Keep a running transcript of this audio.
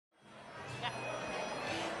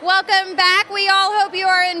Welcome back. We all hope you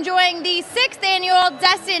are enjoying the 6th annual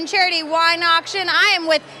Destin Charity Wine Auction. I am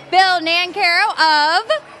with Bill Nancarrow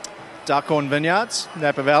of Duckhorn Vineyards,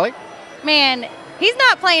 Napa Valley. Man, he's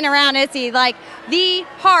not playing around, is he? Like the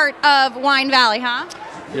heart of Wine Valley, huh?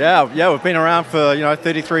 Yeah, we've been around for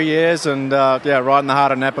 33 years, and right in the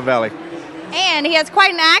heart of Napa Valley. And he has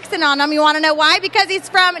quite an accent on him. You want to know why? Because he's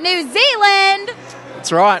from New Zealand.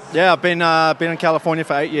 That's right. Yeah, I've been in California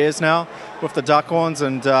for 8 years now with the Duckhorns,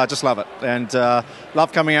 and just love it. And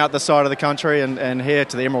love coming out this side of the country and here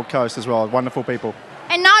to the Emerald Coast as well. Wonderful people.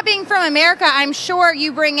 And not being from America, I'm sure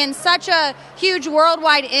you bring in such a huge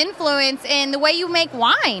worldwide influence in the way you make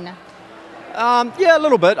wine. Yeah, a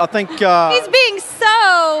little bit. I think he's being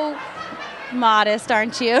so modest,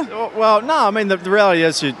 aren't you? Well, no. I mean, the reality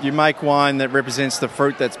is you make wine that represents the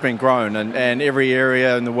fruit that's been grown, and every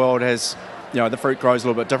area in the world has, the fruit grows a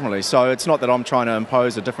little bit differently. So it's not that I'm trying to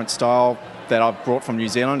impose a different style that I've brought from New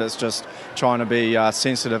Zealand. It's just trying to be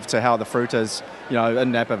sensitive to how the fruit is,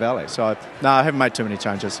 in Napa Valley. So, no, I haven't made too many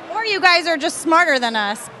changes. Or you guys are just smarter than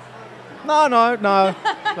us.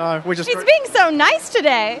 No. We just. He's being so nice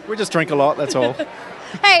today. We just drink a lot, that's all.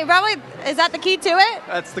 Hey, probably, is that the key to it?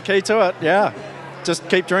 That's the key to it, yeah. Just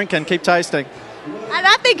keep drinking, keep tasting. And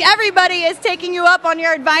I think everybody is taking you up on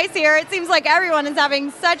your advice here. It seems like everyone is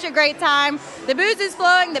having such a great time. The booze is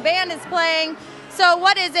flowing, the band is playing. So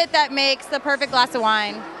what is it that makes the perfect glass of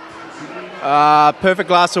wine? Perfect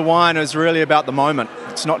glass of wine is really about the moment.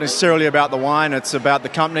 It's not necessarily about the wine, it's about the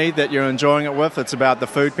company that you're enjoying it with. It's about the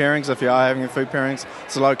food pairings, if you are having food pairings.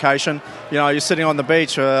 It's the location. You're sitting on the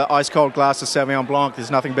beach, ice cold glass of Sauvignon Blanc.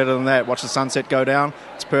 There's nothing better than that. Watch the sunset go down.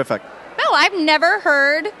 It's perfect. Bill, I've never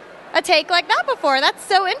heard a take like that before. That's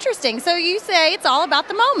so interesting. So you say it's all about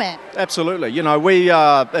the moment. Absolutely. We,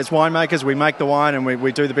 as winemakers, we make the wine and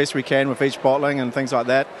we do the best we can with each bottling and things like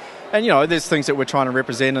that. And, there's things that we're trying to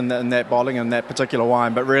represent in that bottling and that particular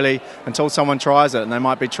wine. But really, until someone tries it, and they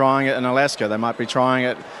might be trying it in Alaska, they might be trying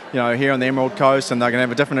it, here on the Emerald Coast, and they're going to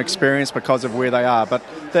have a different experience because of where they are. But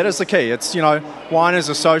that is the key. It's, wine is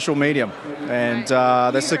a social medium, and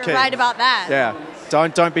that's the key. You're right about that. Yeah.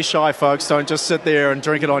 Don't be shy, folks. Don't just sit there and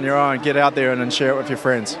drink it on your own. Get out there and share it with your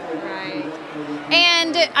friends. Right.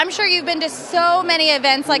 And I'm sure you've been to so many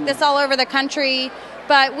events like this all over the country,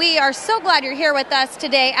 but we are so glad you're here with us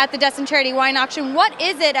today at the Destin Charity Wine Auction. What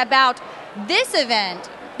is it about this event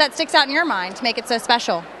that sticks out in your mind to make it so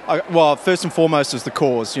special? Well, first and foremost is the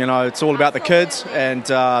cause. It's all about the kids, and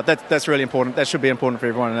that's really important. That should be important for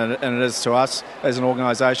everyone, and it is to us as an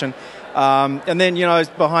organisation. And then,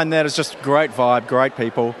 behind that is just great vibe, great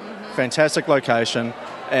people, fantastic location,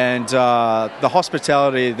 and the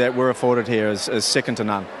hospitality that we're afforded here is second to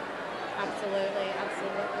none. Absolutely.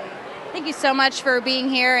 Thank you so much for being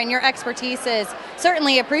here, and your expertise is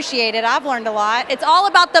certainly appreciated. I've learned a lot. It's all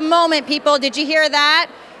about the moment, people. Did you hear that?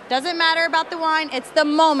 Doesn't matter about the wine. It's the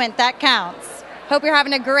moment that counts. Hope you're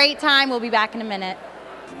having a great time. We'll be back in a minute.